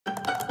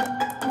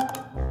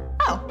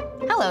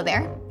Hello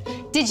there.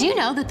 Did you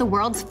know that the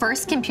world's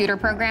first computer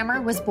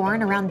programmer was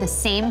born around the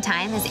same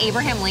time as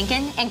Abraham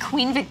Lincoln and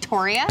Queen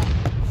Victoria?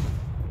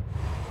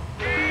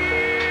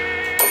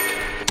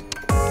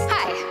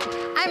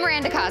 Hi, I'm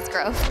Miranda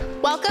Cosgrove.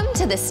 Welcome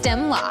to the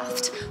STEM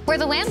Loft, where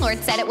the landlord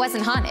said it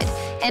wasn't haunted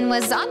and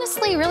was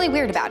honestly really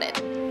weird about it.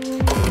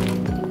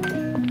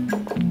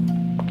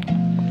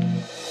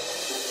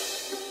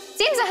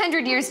 Seems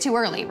 100 years too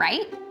early,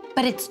 right?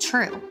 But it's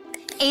true.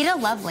 Ada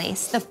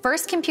Lovelace, the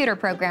first computer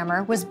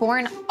programmer, was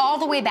born all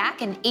the way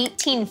back in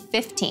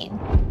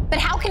 1815. But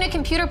how can a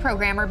computer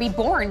programmer be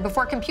born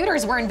before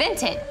computers were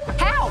invented?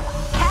 How?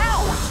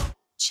 How?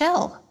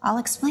 Chill, I'll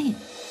explain.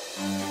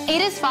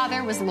 Ada's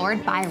father was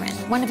Lord Byron,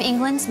 one of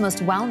England's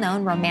most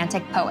well-known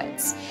romantic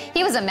poets.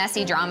 He was a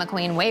messy drama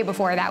queen way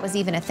before that was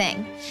even a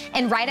thing.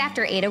 And right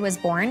after Ada was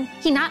born,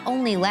 he not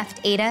only left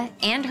Ada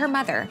and her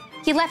mother,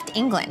 he left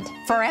England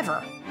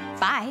forever.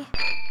 Bye.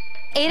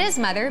 Ada's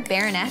mother,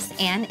 Baroness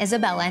Anne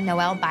Isabella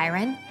Noel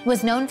Byron,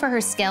 was known for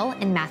her skill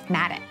in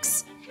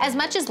mathematics. As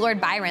much as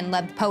Lord Byron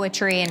loved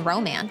poetry and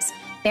romance,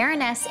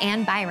 Baroness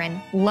Anne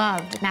Byron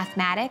loved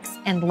mathematics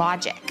and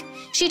logic.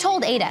 She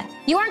told Ada,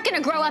 "You aren't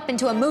gonna grow up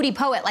into a moody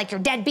poet like your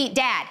deadbeat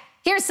dad.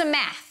 Here's some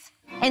math."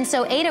 And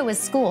so Ada was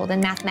schooled in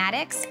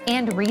mathematics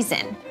and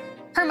reason.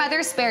 Her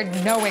mother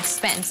spared no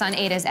expense on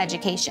Ada's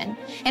education,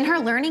 and her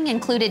learning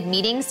included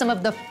meeting some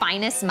of the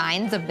finest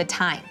minds of the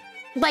time,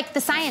 like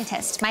the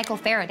scientist Michael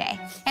Faraday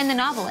and the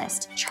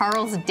novelist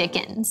Charles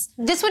Dickens.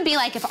 This would be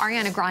like if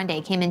Ariana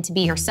Grande came in to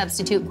be your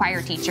substitute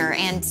choir teacher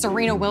and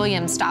Serena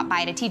Williams stopped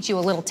by to teach you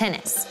a little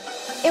tennis.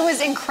 It was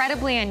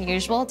incredibly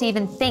unusual to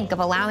even think of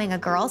allowing a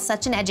girl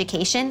such an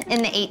education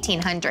in the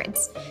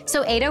 1800s.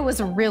 So Ada was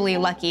really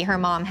lucky her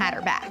mom had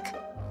her back.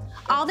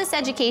 All this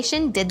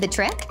education did the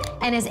trick,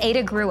 and as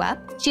Ada grew up,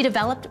 she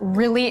developed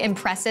really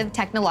impressive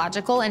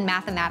technological and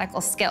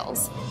mathematical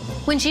skills.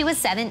 When she was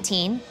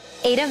 17,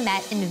 Ada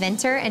met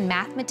inventor and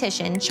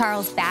mathematician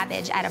Charles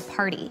Babbage at a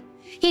party.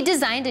 He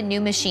designed a new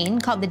machine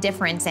called the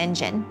difference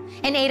engine.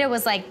 And Ada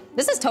was like,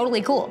 "This is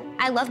totally cool.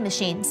 I love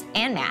machines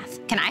and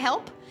math. Can I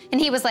help?"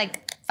 And he was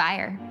like,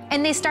 "Fire."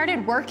 And they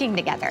started working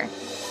together.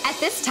 At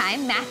this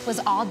time, math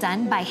was all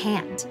done by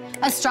hand.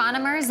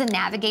 Astronomers and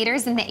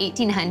navigators in the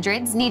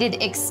 1800s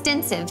needed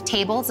extensive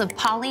tables of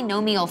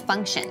polynomial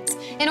functions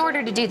in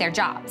order to do their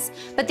jobs.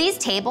 But these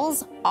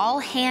tables, all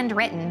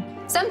handwritten,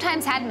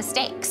 sometimes had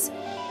mistakes.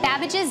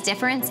 Babbage's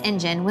difference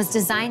engine was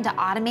designed to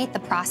automate the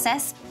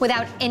process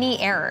without any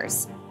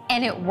errors,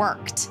 and it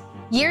worked.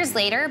 Years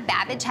later,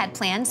 Babbage had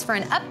plans for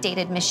an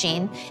updated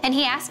machine, and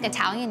he asked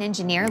Italian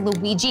engineer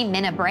Luigi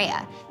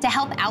Menabrea to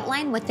help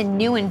outline what the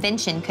new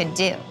invention could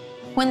do.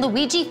 When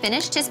Luigi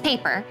finished his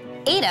paper,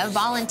 Ada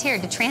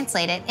volunteered to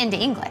translate it into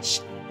English.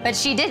 But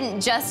she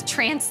didn't just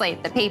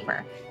translate the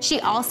paper.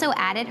 She also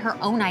added her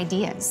own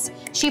ideas.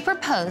 She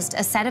proposed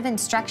a set of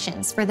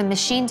instructions for the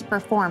machine to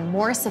perform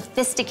more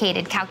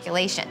sophisticated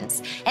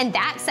calculations. And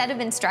that set of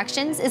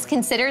instructions is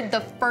considered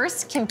the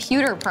first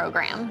computer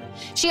program.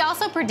 She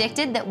also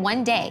predicted that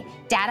one day,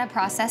 data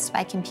processed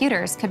by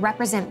computers could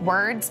represent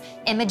words,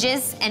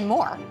 images, and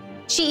more.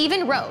 She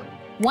even wrote,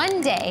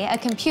 "One day, a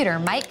computer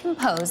might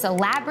compose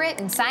elaborate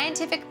and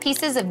scientific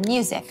pieces of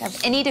music of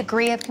any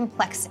degree of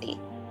complexity."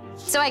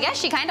 So I guess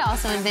she kind of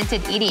also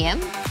invented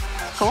EDM.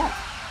 Cool.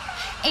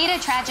 Ada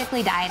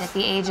tragically died at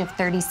the age of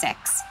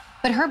 36,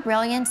 but her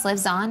brilliance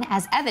lives on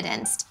as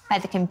evidenced by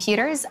the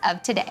computers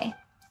of today.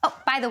 Oh,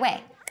 by the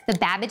way, the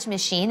Babbage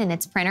machine and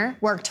its printer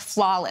worked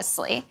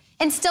flawlessly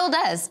and still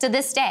does to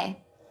this day.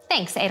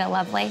 Thanks, Ada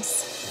Lovelace.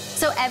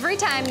 So every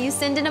time you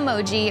send an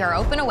emoji or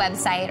open a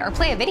website or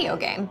play a video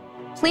game,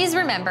 please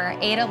remember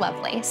Ada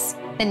Lovelace,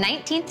 the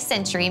 19th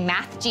century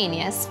math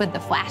genius with the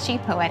flashy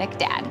poetic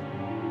dad.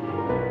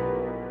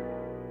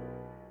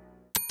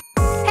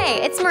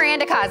 Hey, it's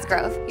Miranda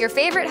Cosgrove, your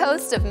favorite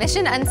host of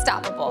Mission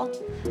Unstoppable.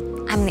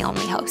 I'm the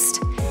only host.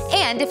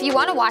 And if you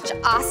want to watch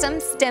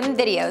awesome STEM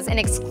videos and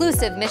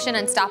exclusive Mission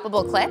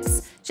Unstoppable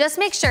clips, just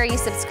make sure you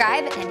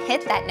subscribe and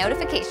hit that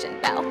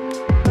notification bell.